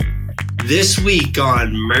This week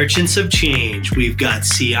on Merchants of Change, we've got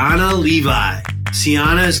Cianna Levi.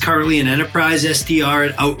 Cianna is currently an enterprise SDR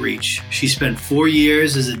at Outreach. She spent 4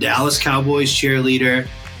 years as a Dallas Cowboys cheerleader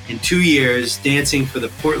and 2 years dancing for the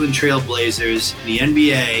Portland Trail Blazers in the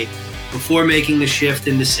NBA before making the shift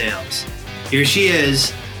into sales. Here she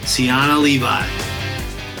is, Cianna Levi.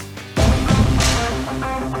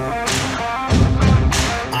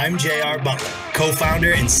 I'm J.R. Butler,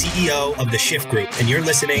 co-founder and CEO of The Shift Group, and you're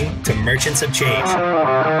listening to Merchants of Change.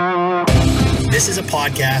 This is a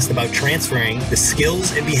podcast about transferring the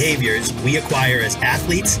skills and behaviors we acquire as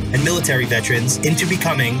athletes and military veterans into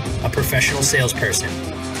becoming a professional salesperson.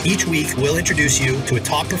 Each week, we'll introduce you to a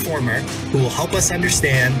top performer who will help us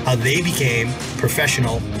understand how they became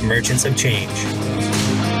professional merchants of change.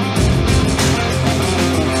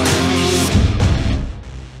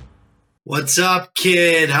 What's up,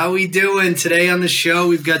 kid? How we doing? Today on the show,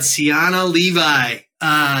 we've got Cianna Levi.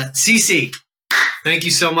 Cece, thank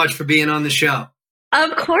you so much for being on the show.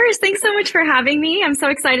 Of course. Thanks so much for having me. I'm so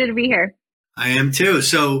excited to be here. I am too.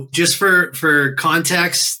 So just for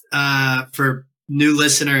context, for new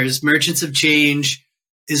listeners, Merchants of Change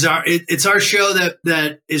is it's our show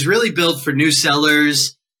that is really built for new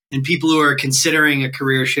sellers and people who are considering a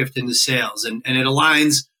career shift into sales. And it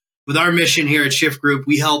aligns with our mission here at Shift Group.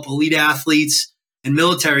 We help elite athletes and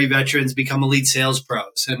military veterans become elite sales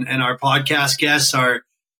pros. And our podcast guests are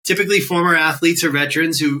typically former athletes or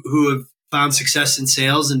veterans who have found success in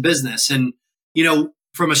sales and business. And, you know,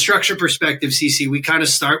 from a structure perspective, CC, we kind of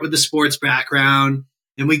start with the sports background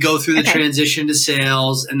and we go through the transition to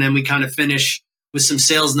sales. And then we kind of finish with some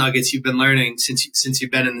sales nuggets you've been learning since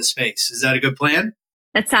you've been in the space. Is that a good plan?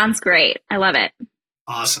 That sounds great. I love it.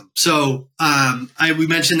 Awesome. So we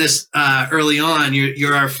mentioned this early on.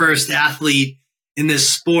 You're our first athlete in this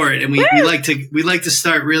sport, and we like to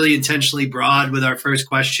start really intentionally broad with our first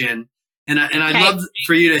question. And I'd love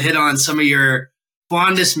for you to hit on some of your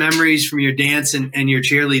fondest memories from your dance and your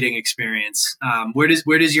cheerleading experience. Where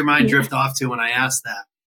does your mind drift off to when I ask that?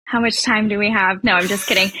 How much time do we have? No, I'm just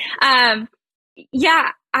kidding.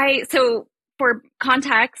 So for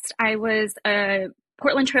context, I was a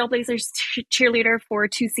Portland Trail Blazers cheerleader for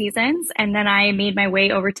 2 seasons. And then I made my way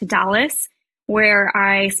over to Dallas, where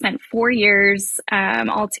I spent 4 years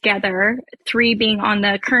altogether, 3 being on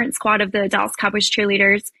the current squad of the Dallas Cowboys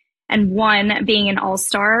cheerleaders, and 1 being an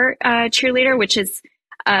all-star cheerleader, which is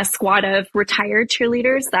a squad of retired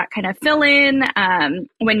cheerleaders that kind of fill in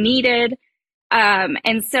when needed.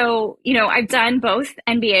 And so, you know, I've done both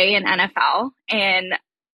NBA and NFL, and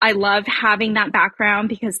I love having that background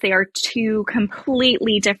because they are 2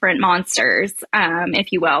 completely different monsters,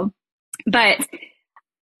 if you will. But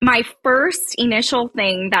my first initial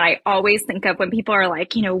thing that I always think of when people are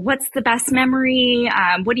like, you know, what's the best memory?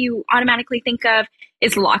 What do you automatically think of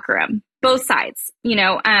is locker room, both sides. You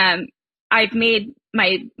know, I've made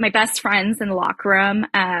my best friends in the locker room.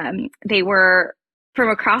 They were from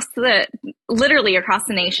literally across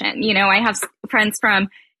the nation. You know, I have friends from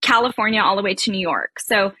California all the way to New York.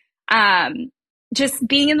 So just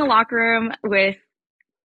being in the locker room with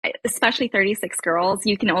especially 36 girls,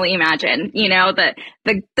 you can only imagine, you know,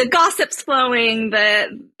 the gossip's flowing,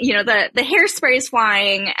 the hairspray is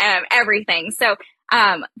flying, everything. So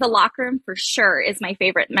the locker room for sure is my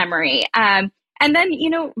favorite memory. And then, you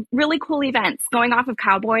know, really cool events going off of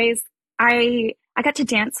Cowboys. I got to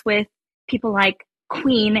dance with people like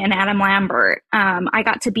Queen and Adam Lambert. I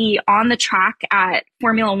got to be on the track at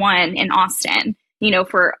Formula One in Austin, you know,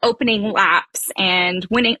 for opening laps and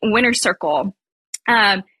winner circle,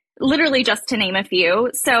 literally just to name a few.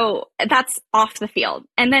 So that's off the field.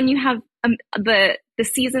 And then you have the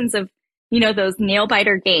seasons of, you know, those nail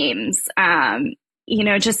biter games, you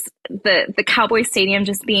know, just the Cowboy Stadium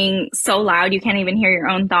just being so loud you can't even hear your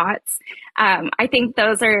own thoughts. I think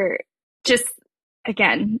those are just,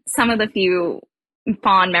 again, some of the few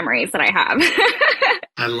fond memories that I have.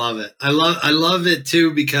 I love it. I love it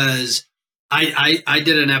too, because I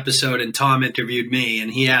did an episode and Tom interviewed me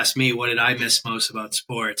and he asked me, what did I miss most about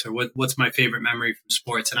sports, or what's my favorite memory from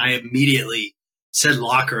sports? And I immediately said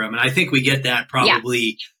locker room. And I think we get that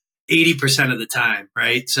probably 80% of the time.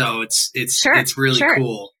 Right. So it's really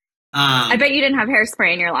cool. I bet you didn't have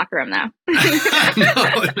hairspray in your locker room though.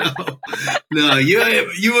 No,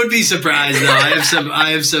 you would be surprised though.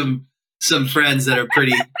 I have some friends that are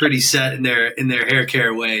pretty set in their hair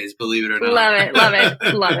care ways, believe it or not. Love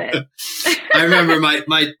it. I remember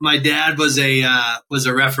my dad was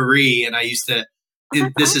a referee, and I used to,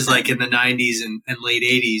 this is like in the 90s and late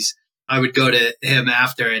 80s, I would go to him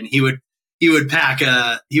after, and he would he would pack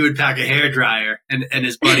a hair dryer, and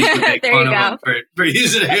his buddies would make fun of him for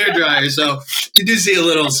using a hair dryer. So you do see a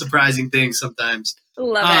little surprising things sometimes.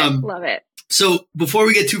 Love it. So before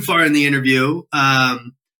we get too far in the interview,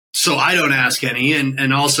 so I don't ask any,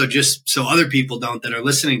 and also just so other people don't that are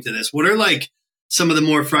listening to this, what are like some of the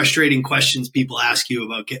more frustrating questions people ask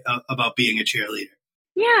you about being a cheerleader?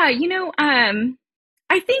 Yeah,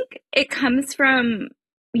 I think it comes from,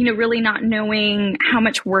 really not knowing how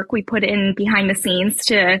much work we put in behind the scenes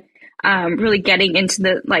to really getting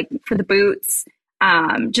into for the boots,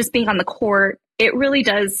 just being on the court. It really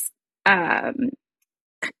does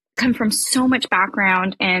come from so much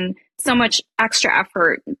background and so much extra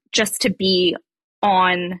effort just to be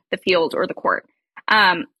on the field or the court.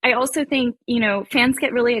 I also think, fans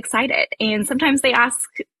get really excited, and sometimes they ask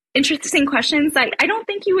interesting questions that I don't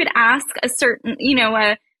think you would ask a certain,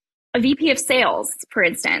 a VP of sales, for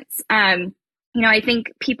instance. I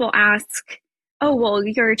think people ask, oh, well,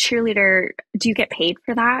 you're a cheerleader. Do you get paid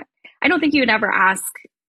for that? I don't think you would ever ask,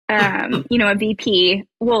 a VP,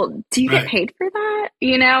 well, do you get paid for that?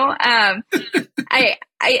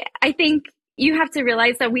 I think you have to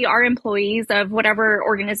realize that we are employees of whatever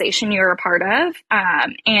organization you're a part of.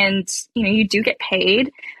 And, you do get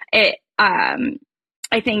paid.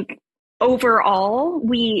 I think overall,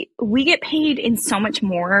 we get paid in so much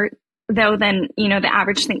more though than, the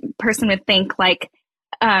average person would think. Like,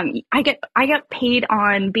 I get paid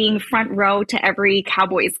on being front row to every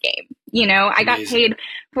Cowboys game. I got paid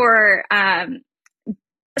for,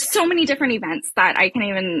 so many different events that I can't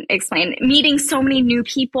even explain, meeting so many new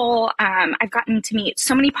people. I've gotten to meet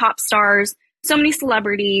so many pop stars, so many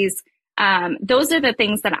celebrities. Those are the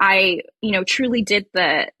things that I, truly did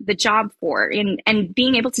the job for, and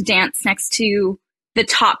being able to dance next to the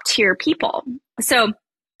top tier people. So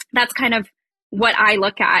that's kind of what I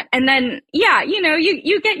look at. And then,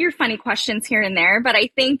 you get your funny questions here and there, but I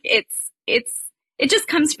think it just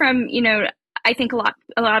comes from, I think a lot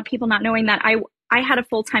of people not knowing that I had a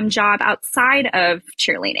full-time job outside of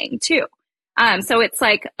cheerleading too. So it's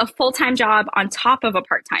like a full-time job on top of a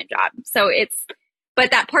part-time job.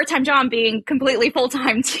 But that part-time job being completely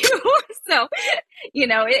full-time too. So,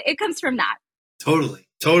 it comes from that.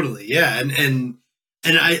 Totally. Yeah. And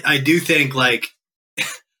I do think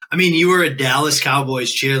you were a Dallas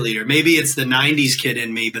Cowboys cheerleader. Maybe it's the 90s kid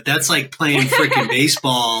in me, but that's like playing freaking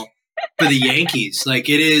baseball for the Yankees. Like,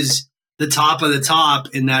 it is the top of the top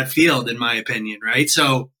in that field, in my opinion. Right.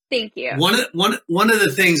 So thank you. One of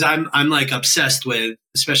the things I'm like obsessed with,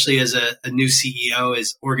 especially as a new CEO,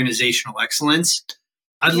 is organizational excellence.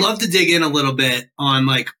 I'd love to dig in a little bit on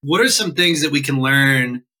what are some things that we can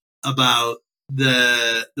learn about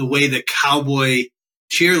the way the Cowboy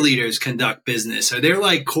cheerleaders conduct business. Are there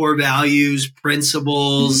core values,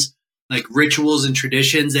 principles, rituals and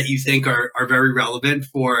traditions that you think are very relevant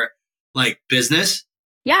for business?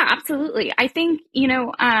 Yeah, absolutely. I think,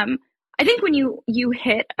 I think when you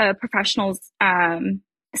hit a professional's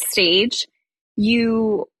stage,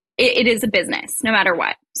 it is a business no matter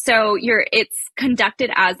what. So it's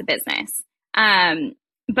conducted as a business.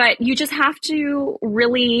 But you just have to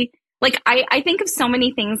really, I think of so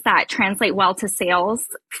many things that translate well to sales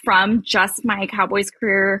from just my Cowboys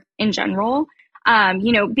career in general.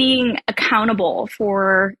 Being accountable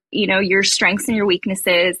for, your strengths and your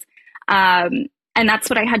weaknesses. And that's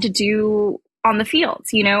what I had to do on the field.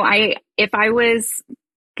 If I was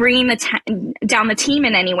bringing down the team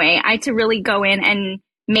in any way, I had to really go in and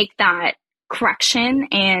make that correction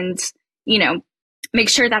and, make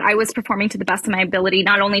sure that I was performing to the best of my ability,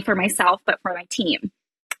 not only for myself, but for my team.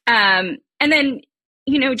 And then,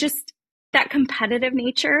 just that competitive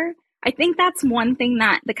nature. I think that's one thing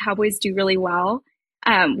that the Cowboys do really well.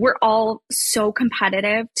 We're all so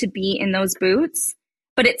competitive to be in those boots,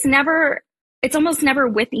 but it's almost never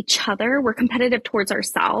with each other. We're competitive towards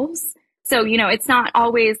ourselves. So, it's not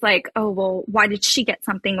always like, oh, well, why did she get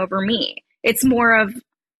something over me? It's more of,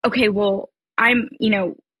 okay, well,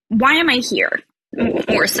 why am I here?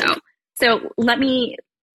 More so. So let me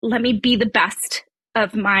be the best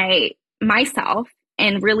of myself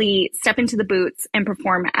and really step into the boots and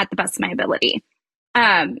perform at the best of my ability.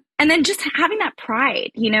 And then just having that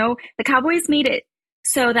pride, the Cowboys made it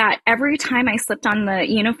so that every time I slipped on the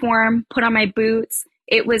uniform, put on my boots,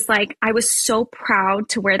 it was like I was so proud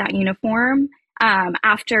to wear that uniform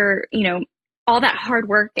after, all that hard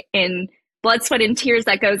work and blood, sweat, and tears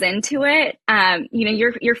that goes into it.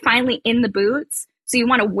 You're finally in the boots, so you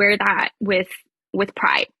want to wear that with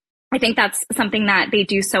pride. I think that's something that they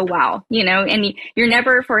do so well, and you're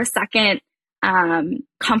never for a second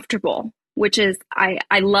comfortable, which is I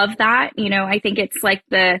love that. I think it's like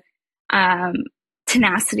the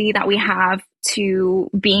tenacity that we have to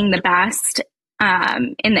being the best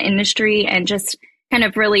in the industry, and just kind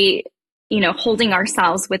of really, holding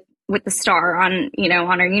ourselves with the star on,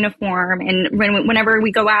 on our uniform. And whenever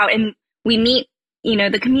we go out and we meet,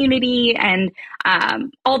 the community and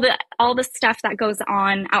all the stuff that goes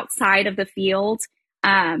on outside of the field,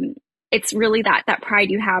 it's really that pride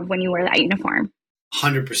you have when you wear that uniform.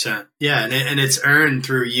 100%. Yeah. And it's earned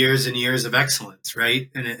through years and years of excellence. Right.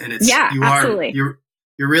 And it's, absolutely. You're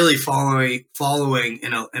really following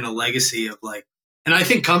in a legacy of like, and I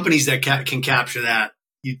think companies that can capture that,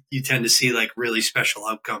 you tend to see like really special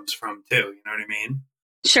outcomes from too. You know what I mean?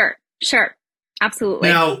 Sure. Absolutely.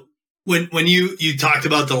 Now, when you talked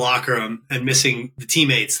about the locker room and missing the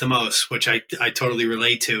teammates the most, which I totally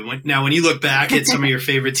relate to. When you look back at some of your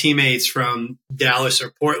favorite teammates from Dallas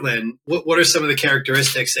or Portland, what are some of the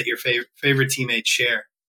characteristics that your favorite teammates share?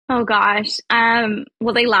 Oh gosh.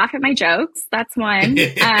 Well, they laugh at my jokes. That's one.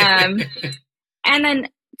 And then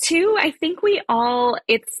two, I think we all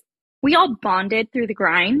bonded through the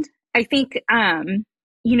grind. I think,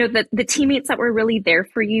 the teammates that were really there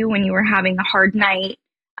for you when you were having a hard night,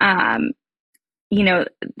 the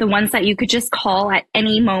ones that you could just call at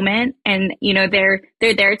any moment, and, they're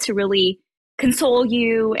there to really console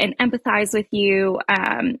you and empathize with you.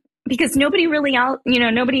 Because nobody really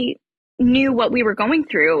nobody knew what we were going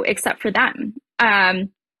through except for them.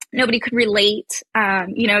 Nobody could relate.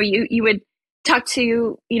 You would talk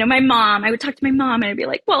to, my mom. I would talk to my mom and I'd be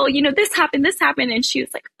like, well, this happened. And she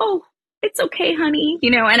was like, oh, it's okay, honey.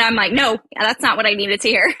 And I'm like, no, that's not what I needed to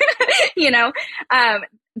hear.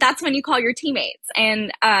 That's when you call your teammates.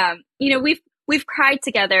 And, we've cried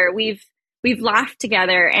together. We've laughed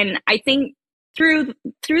together. And I think through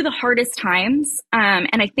the hardest times,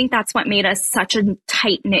 and I think that's what made us such a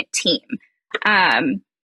tight knit team.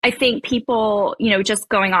 I think people, just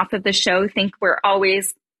going off of the show, think we're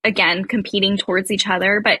always, again, competing towards each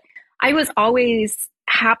other. But I was always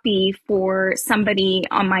happy for somebody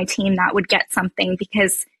on my team that would get something,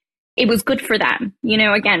 because it was good for them.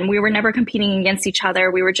 Again, we were never competing against each other.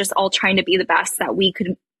 We were just all trying to be the best that we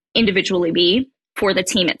could individually be for the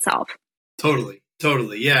team itself. Totally.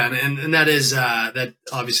 Yeah. And that is, that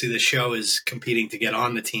obviously the show is competing to get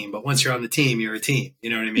on the team, but once you're on the team, you're a team. You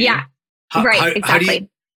know what I mean? Yeah. Right. Exactly.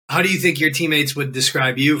 How do you think your teammates would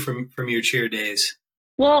describe you from your cheer days?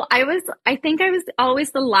 Well, I think I was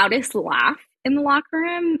always the loudest laugh in the locker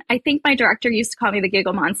room. I think my director used to call me the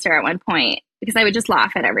giggle monster at one point, because I would just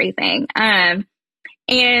laugh at everything. And,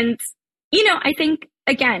 I think,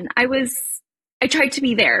 again, I tried to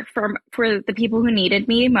be there for the people who needed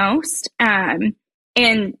me most,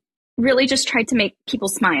 and really just tried to make people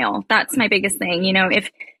smile. That's my biggest thing.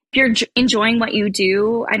 If you're enjoying what you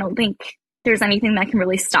do, I don't think there's anything that can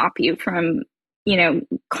really stop you from,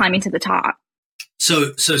 climbing to the top.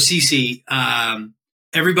 So Cece,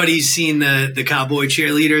 everybody's seen the Cowboy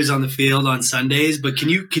cheerleaders on the field on Sundays, but can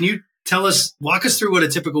you walk us through what a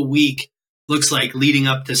typical week looks like leading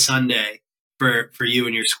up to Sunday for you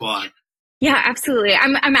and your squad? Yeah, absolutely.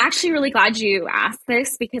 I'm actually really glad you asked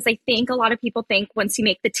this, because I think a lot of people think once you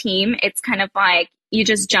make the team, it's kind of like you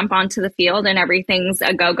just jump onto the field and everything's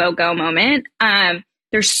a go, go, go moment.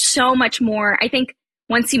 There's so much more. I think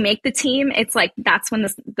once you make the team, it's like that's when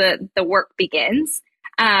the work begins.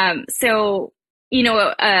 So,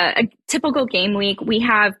 a typical game week, we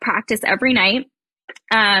have practice every night.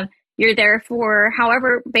 You're there for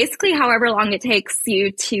however long it takes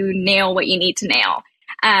you to nail what you need to nail.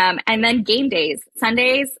 And then game days,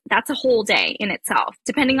 Sundays, that's a whole day in itself,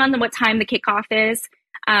 depending on what time the kickoff is.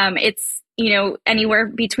 It's, anywhere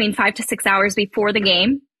between 5 to 6 hours before the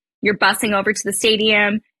game. You're busing over to the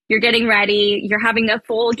stadium, you're getting ready, you're having a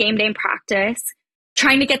full game day practice,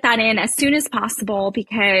 trying to get that in as soon as possible,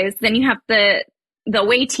 because then you have the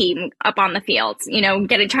away team up on the field,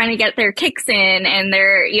 trying to get their kicks in and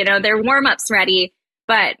their warm-ups ready,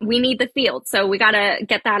 but we need the field. So we got to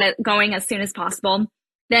get that going as soon as possible.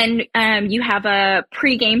 Then you have a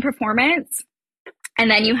pre-game performance,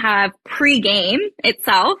 and then you have pre-game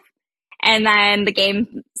itself, and then the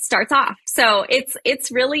game starts off. So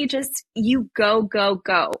it's really just you go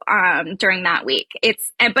during that week.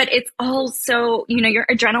 But it's also, your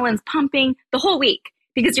adrenaline's pumping the whole week,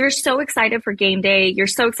 because you're so excited for game day. You're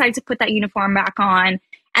so excited to put that uniform back on.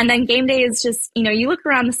 And then game day is just, you look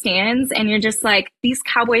around the stands and you're just like, these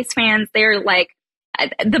Cowboys fans, they're like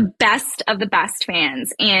the best of the best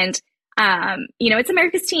fans. And, it's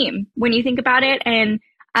America's team when you think about it. And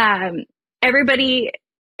everybody,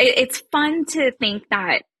 it's fun to think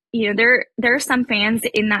that, there are some fans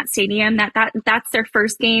in that stadium that's their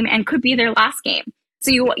first game and could be their last game.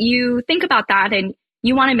 So you think about that, and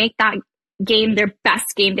you want to make gain their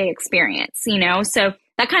best game day experience, So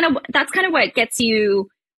that's kind of what gets you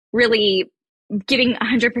really giving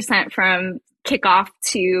 100% from kickoff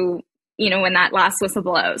to, when that last whistle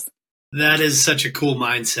blows. That is such a cool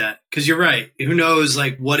mindset, because you're right. Who knows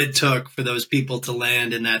like what it took for those people to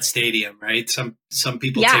land in that stadium, right? Some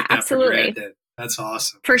people take that for granted. That's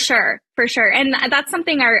awesome. For sure. And that's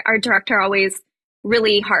something our director always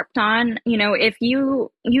really harped on. If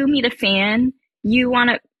you meet a fan, you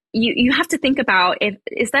have to think about,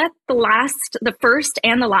 is that the first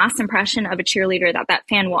and the last impression of a cheerleader that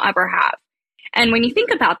fan will ever have. And when you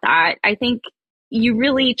think about that, I think you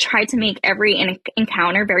really try to make every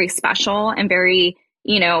encounter very special and very,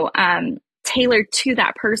 tailored to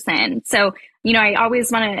that person. So, I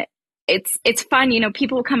always want to, it's fun,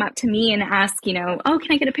 people will come up to me and ask, oh,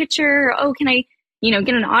 can I get a picture? Oh, can I, get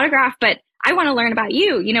an autograph? But I want to learn about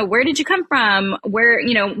you. Where did you come from? Where,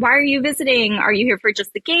 why are you visiting? Are you here for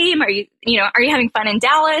just the game? Are you having fun in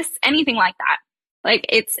Dallas? Anything like that. Like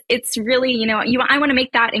it's really, I want to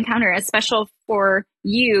make that encounter as special for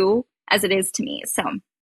you as it is to me. So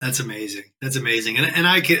that's amazing. And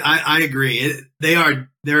I agree.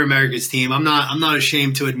 They're America's team. I'm not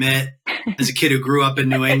ashamed to admit, as a kid who grew up in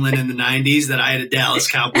New England in the 90s, that I had a Dallas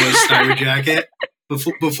Cowboys starter jacket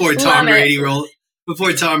before Tom Brady rolled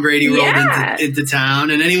into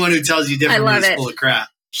town. And anyone who tells you differently is full of crap.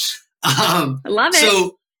 I love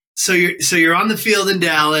it. So you're on the field in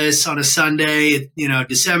Dallas on a Sunday,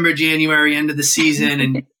 December, January, end of the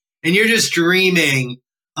season, and you're just dreaming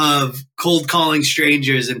of cold calling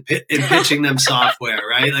strangers and pitching them software,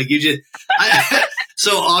 right? Like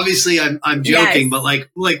so obviously I'm joking, yes.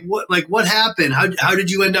 But what happened? How did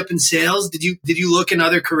you end up in sales? Did you look in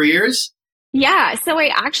other careers? Yeah. So I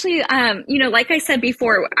actually, like I said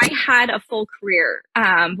before, I had a full career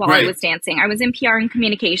while I was dancing. I was in PR and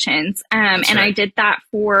communications, and I did that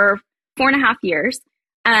for 4.5 years.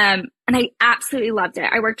 And I absolutely loved it.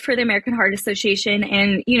 I worked for the American Heart Association,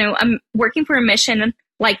 and, I'm working for a mission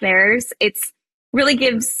like theirs. It's really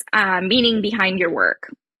gives meaning behind your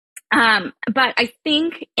work. But I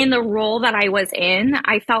think in the role that I was in,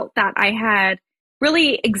 I felt that I had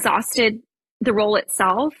really exhausted the role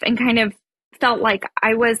itself and kind of felt like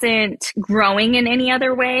I wasn't growing in any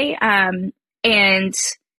other way. And,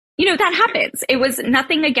 that happens. It was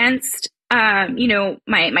nothing against,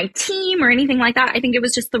 my team or anything like that. I think it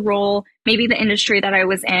was just the role, maybe the industry that I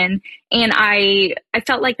was in. And I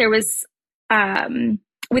felt like there was,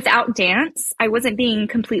 without dance, I wasn't being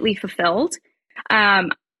completely fulfilled.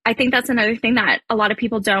 I think that's another thing that a lot of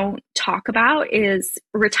people don't talk about is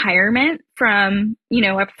retirement from,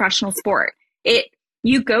 a professional sport.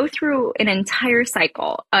 You go through an entire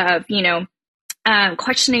cycle of,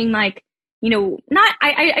 questioning, like,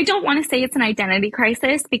 I don't want to say it's an identity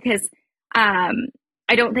crisis, because I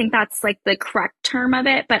don't think that's like the correct term of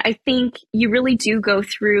it, but I think you really do go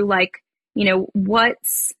through like,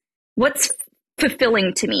 what's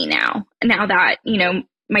fulfilling to me now that,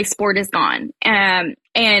 my sport is gone.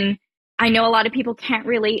 And I know a lot of people can't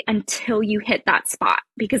relate until you hit that spot,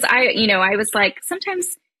 because I was like, sometimes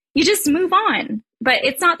you just move on, but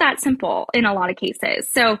it's not that simple in a lot of cases.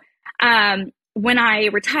 So, when I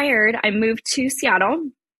retired, I moved to Seattle,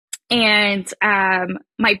 and,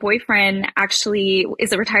 my boyfriend actually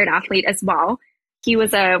is a retired athlete as well. He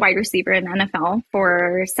was a wide receiver in the NFL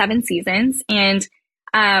for 7 seasons. And,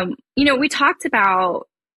 we talked about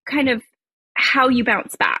kind of how you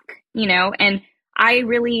bounce back, and I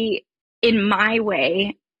really, in my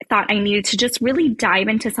way, thought I needed to just really dive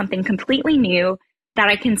into something completely new that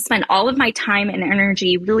I can spend all of my time and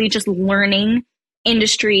energy really just learning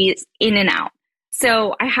industries in and out.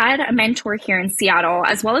 So I had a mentor here in Seattle,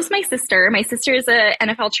 as well as my sister. My sister is an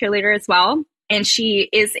NFL cheerleader as well, and she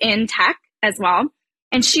is in tech as well.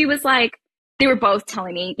 And she was like, they were both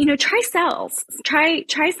telling me, try sales, try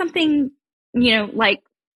something, like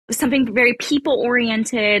something very people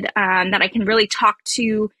oriented, that I can really talk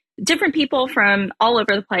to different people from all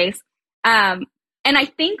over the place. And I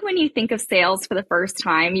think when you think of sales for the first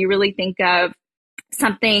time, you really think of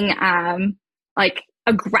something like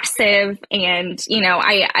aggressive. And,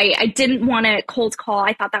 I didn't want to cold call.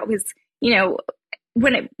 I thought that was,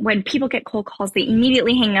 when people get cold calls, they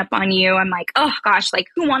immediately hang up on you. I'm like, oh gosh, like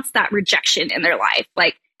who wants that rejection in their life?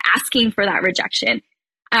 Like asking for that rejection.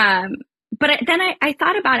 But then I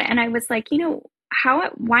thought about it, and I was like,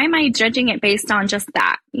 why am I judging it based on just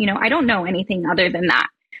that? I don't know anything other than that.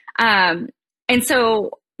 And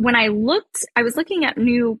so when I was looking at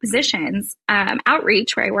new positions,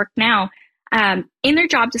 outreach, where I work now, in their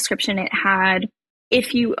job description, it had,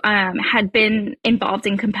 if you had been involved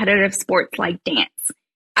in competitive sports like dance.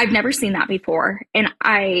 I've never seen that before. And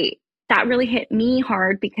that really hit me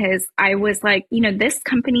hard because I was like, this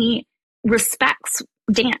company respects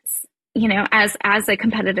dance, as a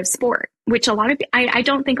competitive sport, which I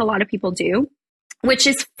don't think a lot of people do, which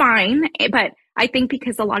is fine. But I think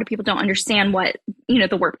because a lot of people don't understand what,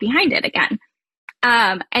 the work behind it again.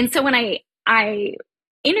 And so when I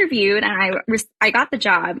interviewed and I got the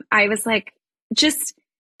job, I was like, just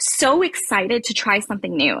so excited to try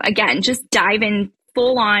something new. Again, just dive in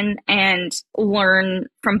full on and learn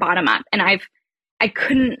from bottom up. And I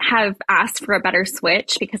couldn't have asked for a better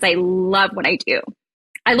switch because I love what I do.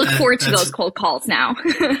 I look forward to those cold calls now.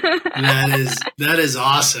 that is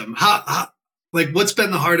awesome. How like, what's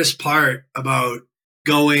been the hardest part about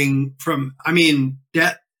going from,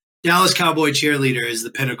 Dallas Cowboy cheerleader is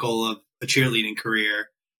the pinnacle of a cheerleading career.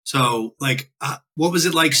 So like, what was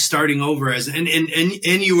it like starting over and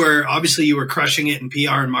you were crushing it in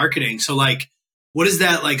PR and marketing. So like, what is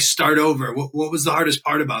that like start over? What was the hardest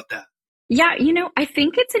part about that? Yeah. I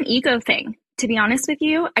think it's an ego thing, to be honest with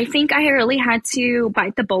you. I think I really had to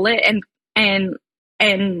bite the bullet and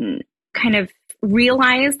kind of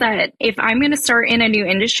realize that if I'm going to start in a new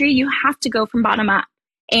industry, you have to go from bottom up.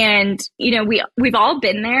 And, we've all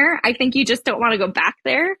been there. I think you just don't want to go back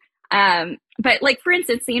there. But like, for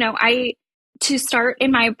instance, to start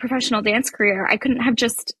in my professional dance career, I couldn't have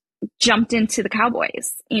just jumped into the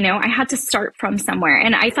Cowboys. I had to start from somewhere.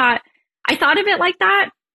 And I thought of it like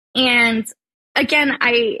that. And again,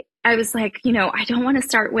 I was like, I don't want to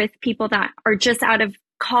start with people that are just out of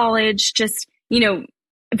college, just,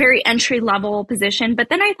 very entry level position. But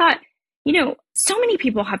then I thought, so many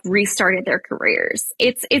people have restarted their careers.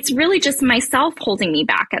 It's really just myself holding me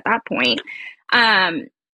back at that point.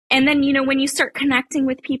 And then, when you start connecting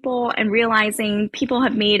with people and realizing people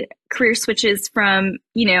have made career switches from,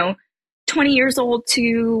 20 years old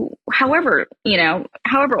to however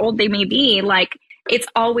old they may be, like there's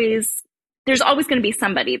always going to be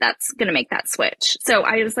somebody that's going to make that switch. So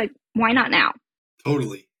I was like, why not now?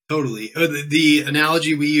 Totally. The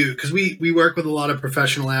analogy we use, because we work with a lot of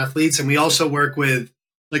professional athletes and we also work with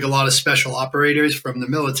like a lot of special operators from the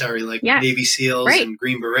military, like Navy SEALs and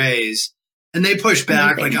Green Berets. And they push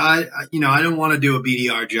back. Amazing. Like I don't want to do a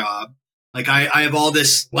BDR job. Like I have all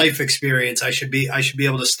this life experience. I should be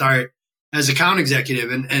able to start as account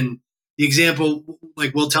executive. And the example,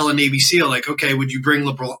 like we'll tell a Navy SEAL, like, okay, would you bring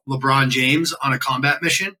LeBron James on a combat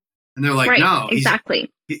mission? And they're like, no,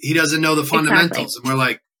 exactly. He doesn't know the fundamentals. Exactly. And we're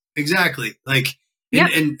like, exactly. Like,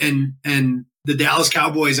 and the Dallas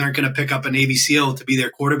Cowboys aren't going to pick up a Navy SEAL to be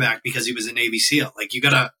their quarterback because he was a Navy SEAL. Like you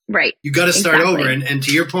gotta start over. And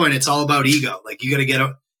to your point, it's all about ego. Like you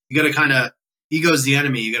gotta kind of, ego's the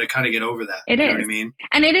enemy. You gotta kind of get over that. It is. Know what I mean?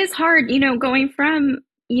 And it is hard, going from,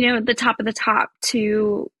 the top of the top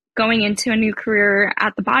to going into a new career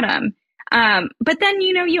at the bottom. But then,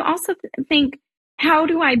 you also think, how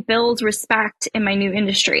do I build respect in my new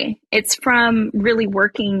industry? It's from really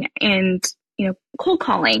working and, cold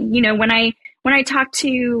calling. When I talk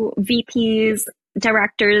to VPs,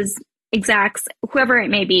 directors, execs, whoever it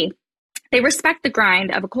may be, they respect the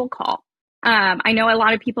grind of a cold call. I know a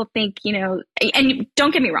lot of people think, and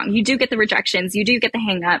don't get me wrong, you do get the rejections, you do get the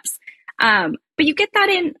hangups. But you get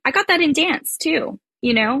that I got that in dance too,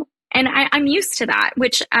 and I'm used to that,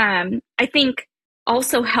 which I think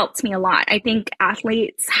also helped me a lot. I think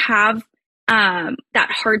athletes have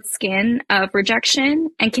that hard skin of rejection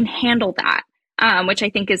and can handle that, which I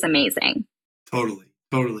think is amazing. Totally.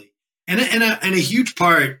 And a huge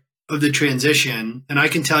part of the transition, and I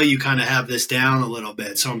can tell you kind of have this down a little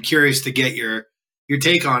bit, so I'm curious to get your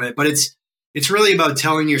take on it, but it's really about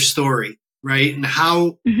telling your story, right? And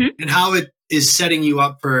how it is setting you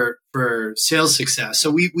up for sales success.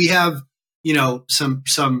 So we have,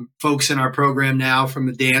 some folks in our program now from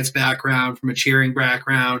a dance background, from a cheering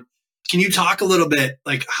background. Can you talk a little bit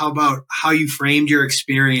like how you framed your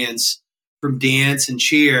experience from dance and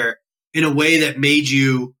cheer in a way that made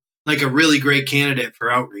you like a really great candidate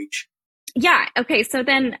for outreach? Yeah. Okay. So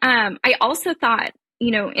then I also thought,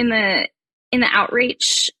 in the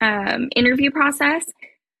outreach interview process,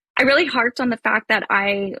 I really harped on the fact that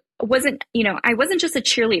I wasn't just a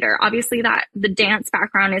cheerleader. Obviously that the dance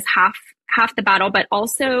background is half the battle, but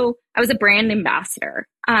also I was a brand ambassador,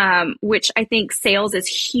 which I think sales is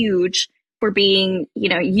huge for being,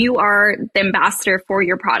 you are the ambassador for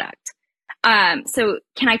your product. So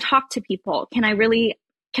can I talk to people? Can I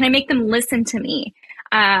make them listen to me?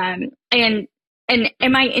 And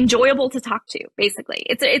am I enjoyable to talk to? Basically,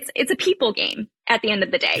 it's a people game at the end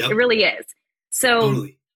of the day. Yep. It really is. So,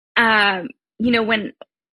 totally.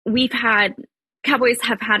 When Cowboys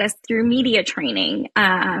have had us through media training,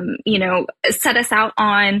 set us out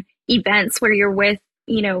on events where you're with,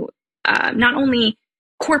 not only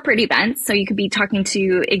corporate events, so you could be talking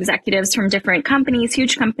to executives from different companies,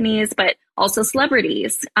 huge companies, but also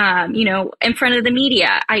celebrities, in front of the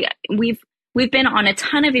media. We've been on a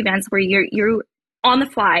ton of events where you're on the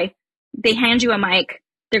fly. They hand you a mic.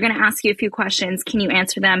 They're going to ask you a few questions. Can you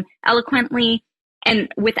answer them eloquently and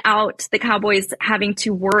without the Cowboys having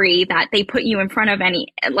to worry that they put you in front of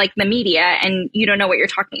the media and you don't know what you're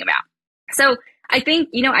talking about? So I think,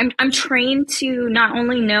 I'm trained to not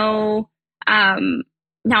only know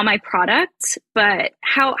now my product, but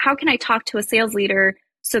how can I talk to a sales leader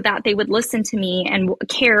so that they would listen to me and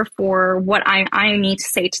care for what I need to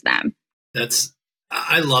say to them.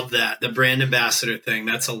 I love that. The brand ambassador thing.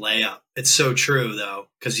 That's a layup. It's so true though.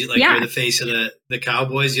 Cause you're the face of the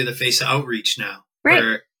Cowboys. You're the face of outreach now.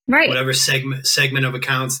 Right. Whatever segment of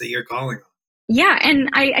accounts that you're calling on. Yeah. And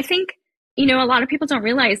I think, a lot of people don't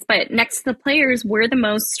realize, but next to the players, we're the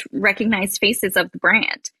most recognized faces of the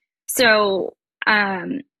brand. So,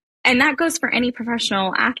 and that goes for any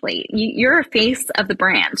professional athlete. You're a face of the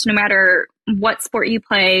brand, no matter what sport you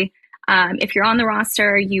play. If you're on the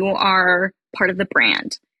roster, you are part of the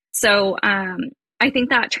brand. So I think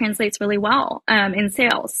that translates really well in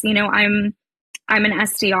sales. I'm an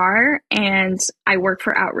SDR and I work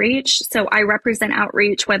for outreach. So I represent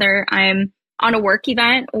outreach, whether I'm on a work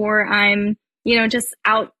event or I'm, just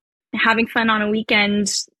out having fun on a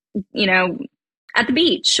weekend, at the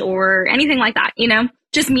beach or anything like that,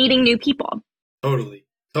 just meeting new people. Totally.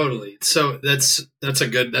 So that's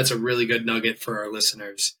a really good nugget for our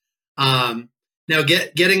listeners. Now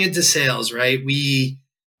getting into sales, right?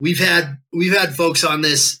 We've had folks on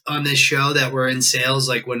this show that were in sales,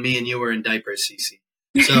 like when me and you were in diapers, Cece.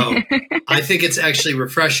 So I think it's actually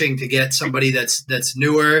refreshing to get somebody that's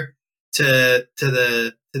newer to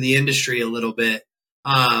the industry a little bit.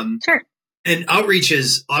 Sure. And outreach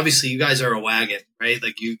is obviously, you guys are a wagon, right?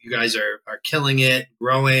 Like you guys are killing it,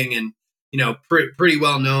 growing, and pretty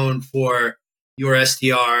well known for your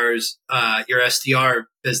SDRs, your SDR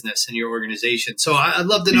business and your organization. So I'd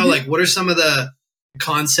love to know, like, what are some of the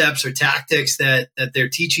concepts or tactics that they're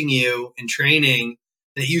teaching you in training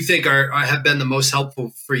that you think have been the most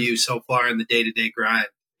helpful for you so far in the day-to-day grind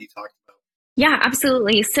you talked about? Yeah,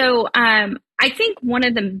 absolutely. So I think one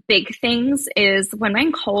of the big things is when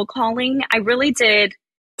I'm cold calling, I really did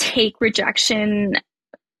take rejection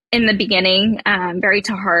in the beginning very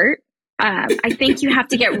to heart. I think you have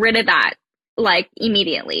to get rid of that like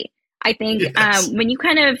immediately. I think when you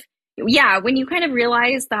kind of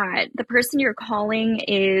realize that the person you're calling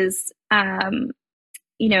is,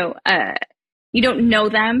 you don't know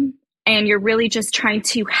them and you're really just trying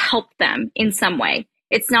to help them in some way.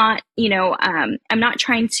 It's not, I'm not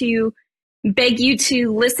trying to beg you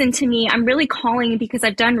to listen to me. I'm really calling because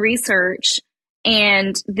I've done research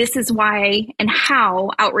and this is why and how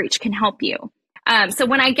outreach can help you. So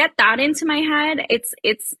when I get that into my head,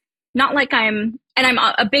 it's not like I'm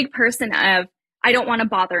a big person of, I don't want to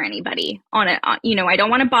bother anybody on it. I don't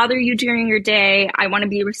want to bother you during your day. I want to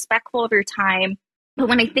be respectful of your time. But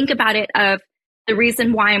when I think about it, of the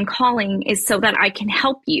reason why I'm calling is so that I can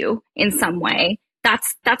help you in some way.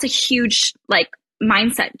 That's a huge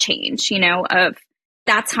mindset change, of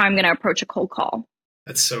that's how I'm going to approach a cold call.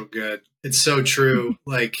 That's so good. It's so true.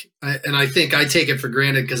 I think I take it for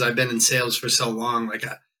granted because I've been in sales for so long. It's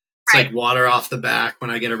like water off the back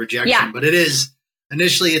when I get a rejection, but it is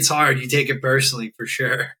initially it's hard. You take it personally for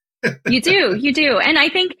sure. You do. And I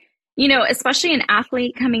think, especially an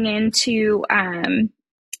athlete coming into,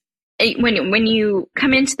 when you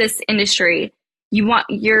come into this industry, you want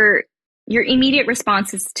your immediate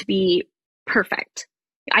response is to be perfect.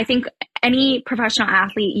 I think any professional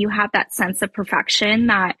athlete, you have that sense of perfection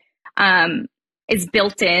that is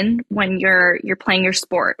built in when you're playing your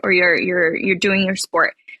sport or you're doing your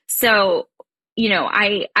sport. So,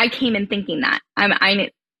 I came in thinking that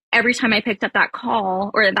every time I picked up that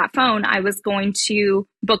call or that phone, I was going to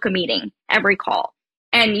book a meeting every call.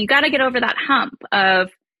 And you got to get over that hump of,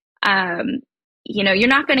 you're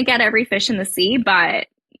not going to get every fish in the sea, but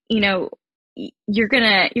you're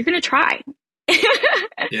gonna try.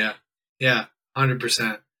 Yeah,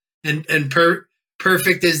 100%. And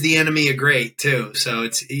perfect is the enemy of great too. So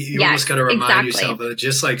it's you almost got to remind yourself of it,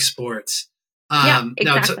 just like sports.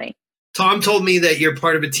 Exactly. Now, Tom told me that you're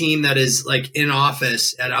part of a team that is like in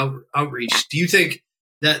office at outreach. Yeah. Do you think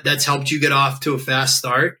that's helped you get off to a fast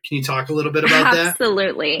start? Can you talk a little bit about that?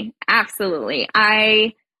 Absolutely.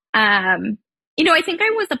 I think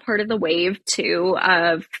I was a part of the wave too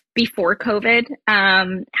of before COVID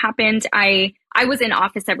happened. I was in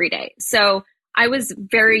office every day. So I was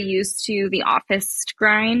very used to the office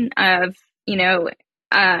grind of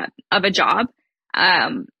a job.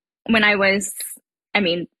 when I was,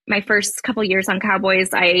 my first couple years on Cowboys,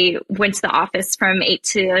 I went to the office from 8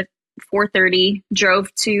 to 4:30,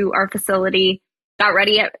 drove to our facility, got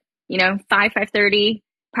ready at, 5:30,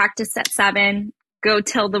 practiced at 7, go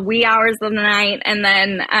till the wee hours of the night, and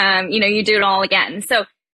then, you do it all again. So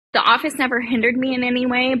the office never hindered me in any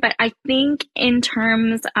way, but I think in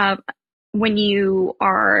terms of when you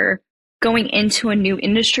are going into a new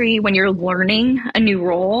industry, when you're learning a new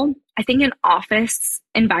role, I think an office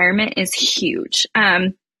environment is huge.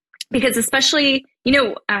 Because especially,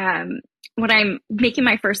 when I'm making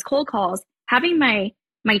my first cold calls, having my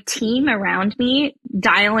team around me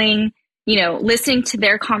dialing, listening to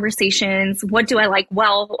their conversations, what do I like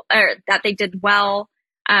well, or that they did well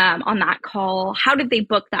on that call? How did they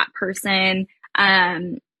book that person?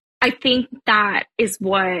 I think that is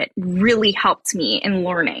what really helped me in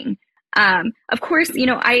learning. Of course,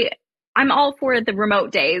 I'm all for the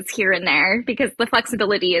remote days here and there because the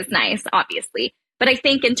flexibility is nice, obviously. But I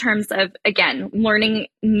think in terms of, again, learning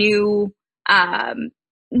new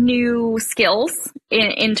skills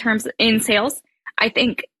in sales, I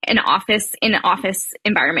think an office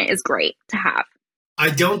environment is great to have.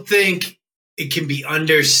 I don't think it can be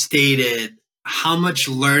understated how much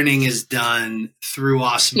learning is done through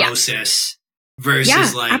osmosis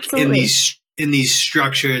versus absolutely. in these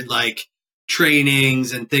structured like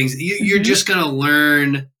trainings and things. You're just going to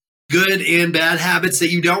learn good and bad habits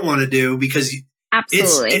that you don't want to do because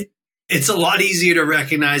absolutely. It's a lot easier to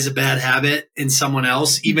recognize a bad habit in someone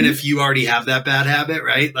else, even if you already have that bad habit,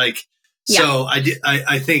 right? Like, so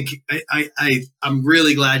I think I'm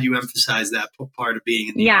really glad you emphasized that part of being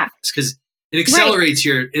in the office because it accelerates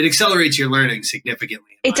your learning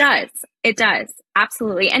significantly. It does.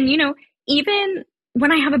 Absolutely. And, even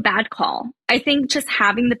when I have a bad call, I think just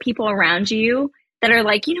having the people around you that are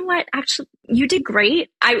like, you know what, actually, you did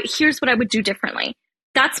great. Here's what I would do differently.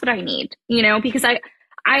 That's what I need, because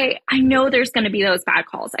I know there's going to be those bad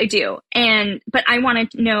calls. I do. But I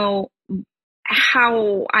want to know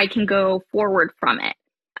how I can go forward from it.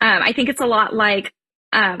 I think it's a lot like,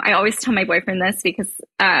 I always tell my boyfriend this because,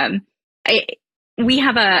 we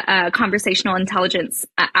have a conversational intelligence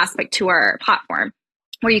aspect to our platform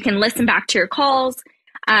where you can listen back to your calls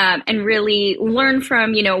and really learn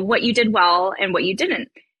from, what you did well and what you didn't.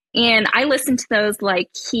 And I listened to those like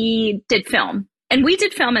he did film and we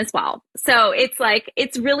did film as well. So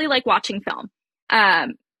it's really like watching film.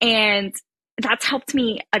 And that's helped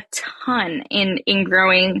me a ton in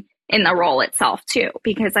growing in the role itself too,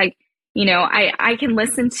 because I can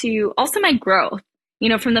listen to also my growth.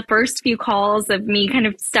 From the first few calls of me kind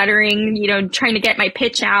of stuttering, trying to get my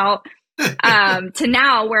pitch out, to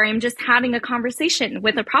now where I'm just having a conversation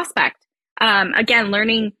with a prospect. Again,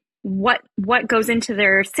 learning what goes into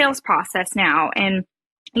their sales process now and,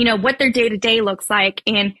 what their day-to-day looks like.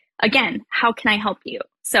 And again, how can I help you?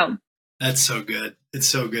 So that's so good. It's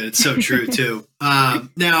so good. It's so true too.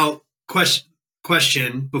 Now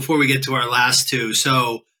question before we get to our last two.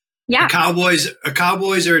 So, a Cowboys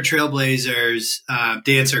or a Trailblazers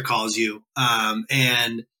dancer calls you,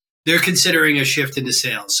 and they're considering a shift into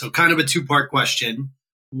sales. So kind of a two-part question.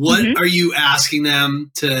 What are you asking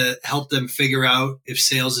them to help them figure out if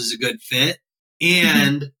sales is a good fit?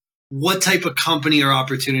 And what type of company or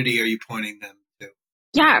opportunity are you pointing them to?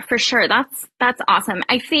 Yeah, for sure. That's awesome.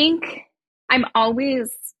 I think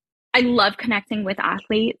I love connecting with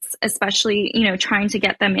athletes, especially, trying to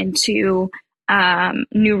get them into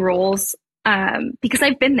new roles, because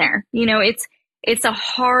I've been there. It's a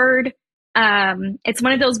hard, it's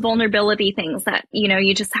one of those vulnerability things that,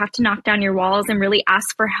 you just have to knock down your walls and really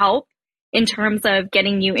ask for help in terms of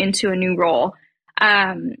getting you into a new role. So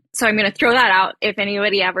I'm going to throw that out if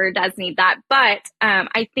anybody ever does need that. But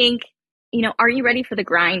I think, are you ready for the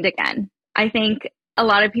grind again? I think a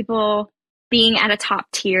lot of people being at a top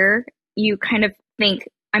tier, you kind of think,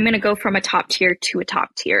 I'm going to go from a top tier to a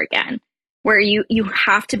top tier again, where you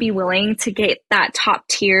have to be willing to get that top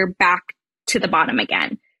tier back to the bottom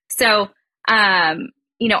again. So, are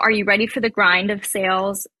you ready for the grind of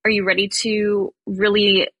sales? Are you ready to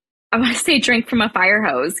really, I want to say, drink from a fire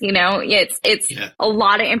hose? It's a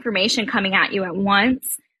lot of information coming at you at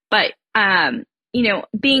once, but,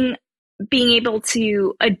 being able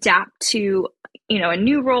to adapt to, a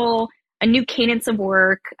new role, a new cadence of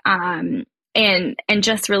work, and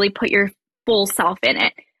just really put your full self in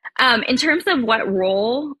it. In terms of what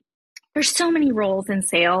role, there's so many roles in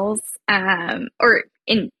sales, or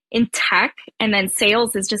in tech, and then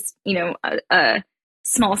sales is just, a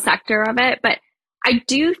small sector of it. But I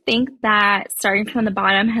do think that starting from the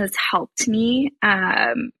bottom has helped me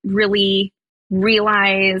really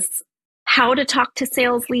realize how to talk to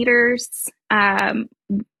sales leaders,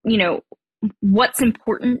 you know, what's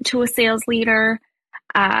important to a sales leader,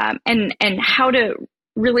 and how to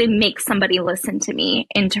really make somebody listen to me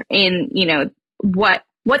in you know, what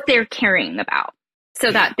they're caring about,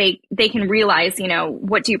 so that they can realize, you know,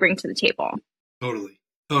 what do you bring to the table.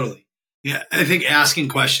 Totally. Yeah, I think asking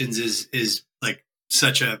questions is like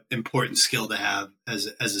such a important skill to have as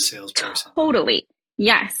a salesperson. Totally.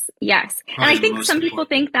 Yes. Probably, and I think some people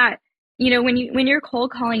think that, you know, when you're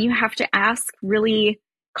cold calling, you have to ask really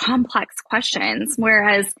complex questions,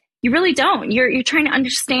 whereas you really don't. You're trying to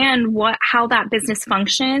understand how that business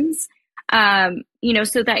functions, you know,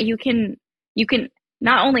 so that you can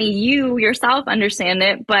not only you yourself understand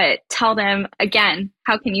it, but tell them again,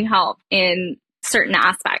 how can you help in certain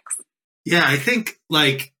aspects. Yeah, I think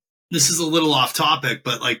like this is a little off topic,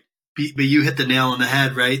 but like, but you hit the nail on the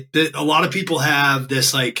head, right? That a lot of people have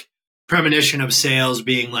this like premonition of sales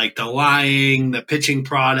being like the lying, the pitching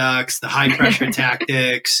products, the high pressure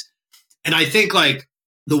tactics. And I think like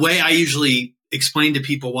the way I usually explain to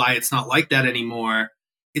people why it's not like that anymore,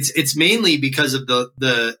 it's mainly because of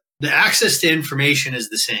the access to information is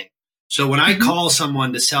the same. So when I call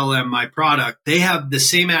someone to sell them my product, they have the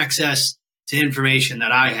same access to information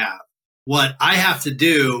that I have. What I have to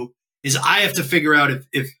do is I have to figure out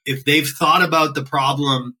if they've thought about the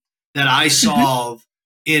problem that I solve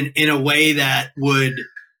in a way that would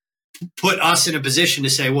put us in a position to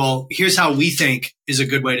say, well, here's how we think is a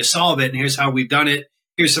good way to solve it. And here's how we've done it.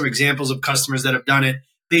 Here's some examples of customers that have done it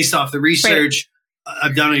based off the research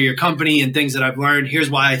I've done in your company and things that I've learned. Here's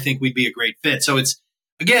why I think we'd be a great fit. So it's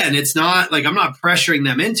not like I'm not pressuring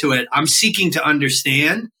them into it. I'm seeking to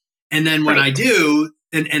understand. And then when I do,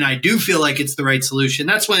 and I do feel like it's the right solution,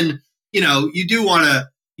 that's when, you know, you do want to,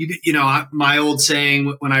 you know, my old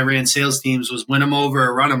saying when I ran sales teams was win them over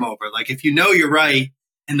or run them over. Like if you know you're right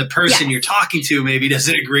and the person you're talking to maybe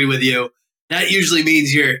doesn't agree with you, that usually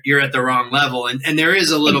means you're at the wrong level. And there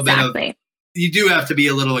is a little bit of, you do have to be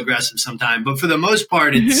a little aggressive sometimes, but for the most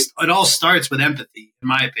part, it all starts with empathy, in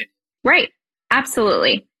my opinion. Right.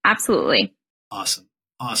 Absolutely. Awesome.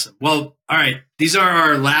 Well, all right. These are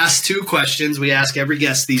our last two questions. We ask every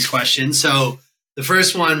guest these questions. So the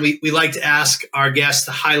first one, we like to ask our guests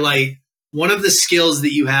to highlight one of the skills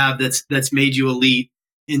that you have that's made you elite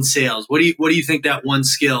in sales. What do you think that one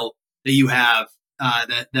skill that you have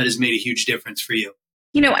that has made a huge difference for you?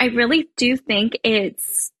 You know, I really do think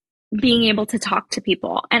it's being able to talk to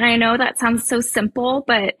people. And I know that sounds so simple,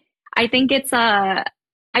 but I think it's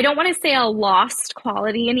I don't want to say a lost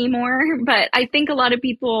quality anymore, but I think a lot of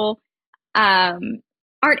people aren't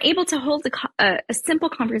able to hold a simple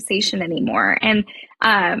conversation anymore. And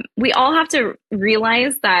we all have to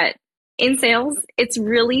realize that in sales, it's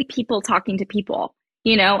really people talking to people.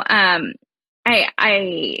 You know, I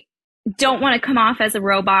don't want to come off as a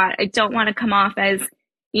robot. I don't want to come off as,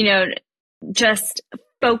 you know, just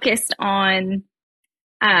focused on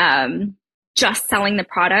just selling the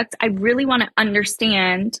product. I really want to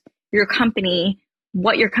understand your company,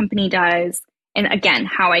 what your company does, and again,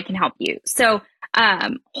 how I can help you. So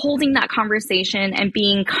holding that conversation and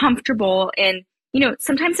being comfortable in, you know,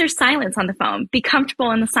 sometimes there's silence on the phone. Be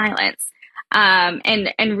comfortable in the silence,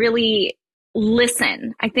 and really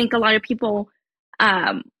listen. I think a lot of people,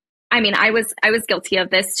 I mean, I was guilty of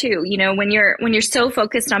this too. You know, when you're so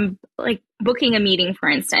focused on like booking a meeting, for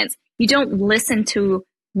instance, you don't listen to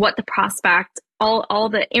what the prospect, all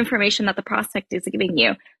the information that the prospect is giving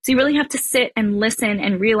you. So you really have to sit and listen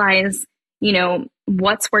and realize, you know,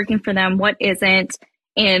 what's working for them, what isn't,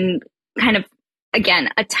 and kind of, again,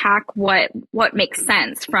 attack what makes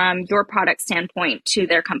sense from your product standpoint to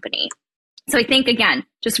their company. So I think, again,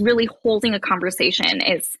 just really holding a conversation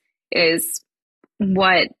is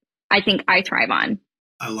what I think I thrive on.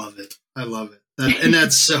 I love it. And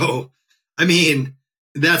that's so, I mean,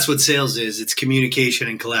 that's what sales is. It's communication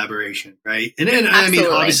and collaboration, right? And I mean,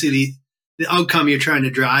 obviously the outcome you're trying to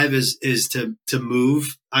drive is to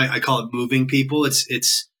move. I call it moving people.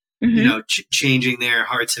 It's you know, changing their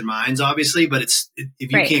hearts and minds, obviously, but if you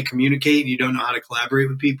can't communicate and you don't know how to collaborate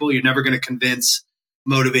with people, you're never going to convince,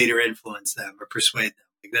 motivate, or influence them or persuade them.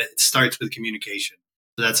 Like that, it starts with communication.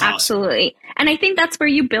 So that's awesome. Absolutely. And I think that's where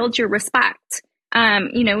you build your respect.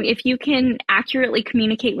 You know, if you can accurately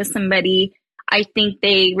communicate with somebody, I think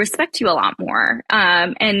they respect you a lot more.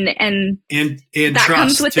 And that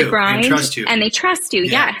comes with the grind, and they trust you.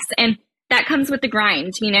 Yeah. Yes. And that comes with the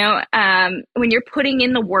grind, you know, when you're putting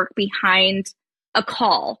in the work behind a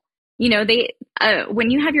call, you know, when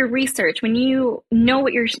you have your research, when you know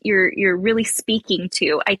what you're really speaking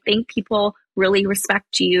to, I think people really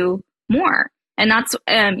respect you more. And that's,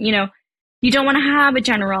 you know, you don't want to have a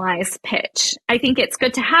generalized pitch. I think it's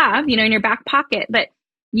good to have, in your back pocket, but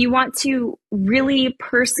you want to really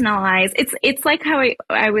personalize. It's like how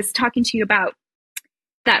I was talking to you about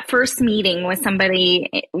that first meeting with somebody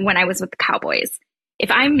when I was with the Cowboys. If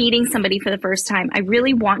I'm meeting somebody for the first time, I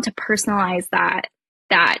really want to personalize that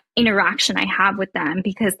interaction I have with them,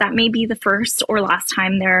 because that may be the first or last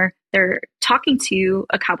time they're talking to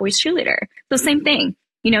a Cowboys cheerleader. So same thing,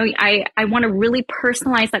 I want to really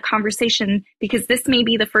personalize that conversation, because this may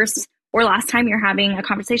be the first or last time you're having a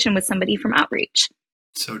conversation with somebody from outreach.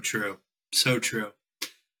 So true. So true.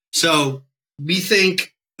 So we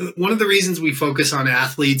think one of the reasons we focus on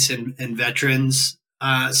athletes and veterans,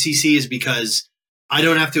 CC, is because I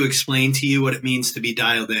don't have to explain to you what it means to be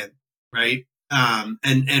dialed in, right?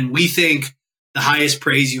 And we think the highest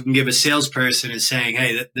praise you can give a salesperson is saying,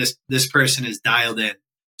 hey, this person is dialed in.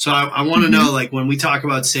 So I want to know, like, when we talk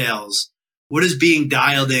about sales, what does being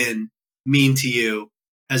dialed in mean to you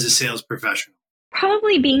as a sales professional?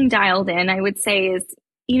 Probably being dialed in, I would say, is,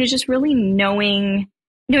 just really knowing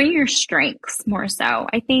your strengths more so.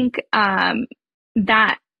 I think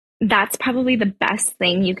that's probably the best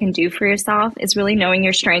thing you can do for yourself, is really knowing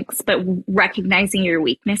your strengths, but recognizing your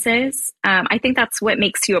weaknesses. I think that's what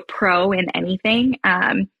makes you a pro in anything,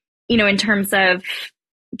 in terms of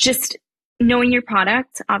just knowing your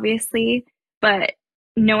product, obviously, but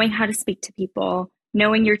knowing how to speak to people,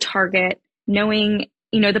 knowing your target, knowing,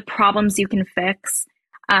 the problems you can fix,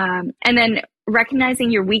 and then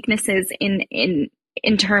recognizing your weaknesses in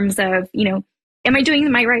terms of, am I doing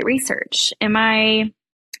my right research? Am I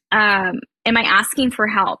asking for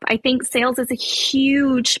help? I think sales is a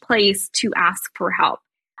huge place to ask for help.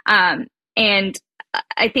 And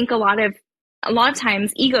I think a lot of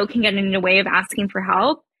times ego can get in the way of asking for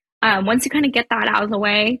help. Once you kind of get that out of the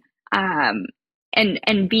way,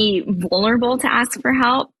 and be vulnerable to ask for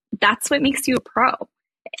help, that's what makes you a pro.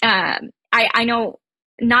 I know,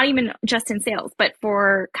 not even just in sales, but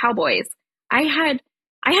for Cowboys, I had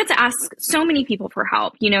to ask so many people for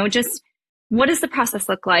help, just what does the process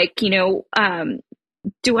look like? Do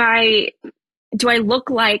I look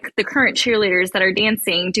like the current cheerleaders that are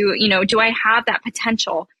dancing? Do I have that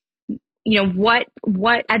potential? What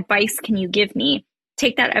advice can you give me?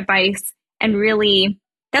 Take that advice and really,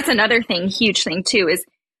 that's another thing, huge thing too, is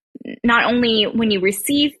not only when you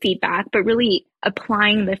receive feedback, but really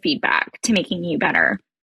applying the feedback to making you better.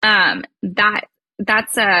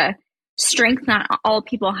 That's a strength not all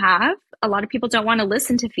people have. A lot of people don't want to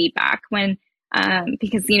listen to feedback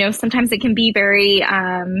because sometimes it can be very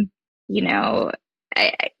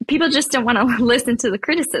people just don't want to listen to the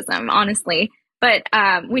criticism, honestly. But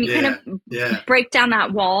when you kind of break down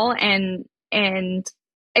that wall and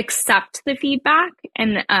accept the feedback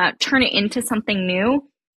and turn it into something new,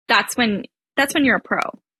 that's when you're a pro.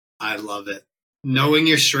 I love it. Knowing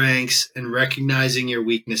your strengths and recognizing your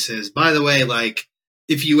weaknesses. By the way, like,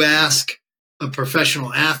 if you ask a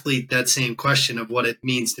professional athlete that same question of what it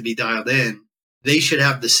means to be dialed in, they should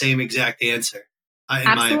have the same exact answer, in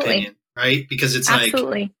my opinion, right? Because it's like,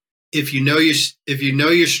 if you know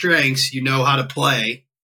your strengths, you know how to play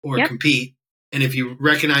or compete. And if you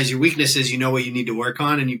recognize your weaknesses, you know what you need to work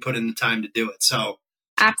on, and you put in the time to do it. So,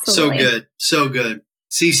 absolutely. So good. So good.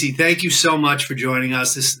 Cece, thank you so much for joining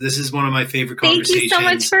us. This is one of my favorite conversations. Thank you so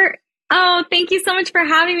much for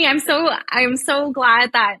having me. I'm so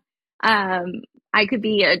glad that I could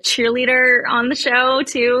be a cheerleader on the show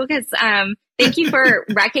too, because thank you for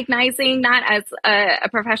recognizing that as a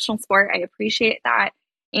professional sport. I appreciate that.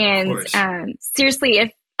 And seriously,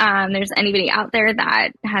 if there's anybody out there that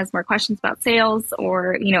has more questions about sales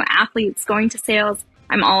or athletes going to sales,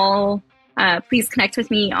 I'm all please connect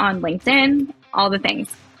with me on LinkedIn. All the things.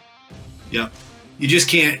 Yep. You just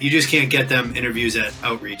can't get them interviews at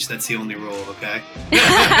Outreach. That's the only rule, okay?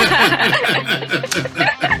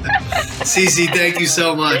 Cece, thank you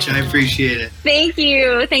so much. I appreciate it. Thank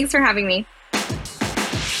you. Thanks for having me.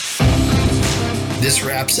 This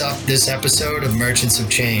wraps up this episode of Merchants of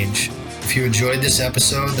Change. If you enjoyed this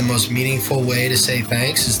episode, the most meaningful way to say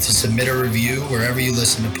thanks is to submit a review wherever you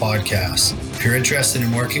listen to podcasts. If you're interested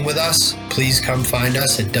in working with us, please come find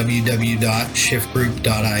us at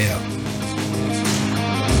www.shiftgroup.io.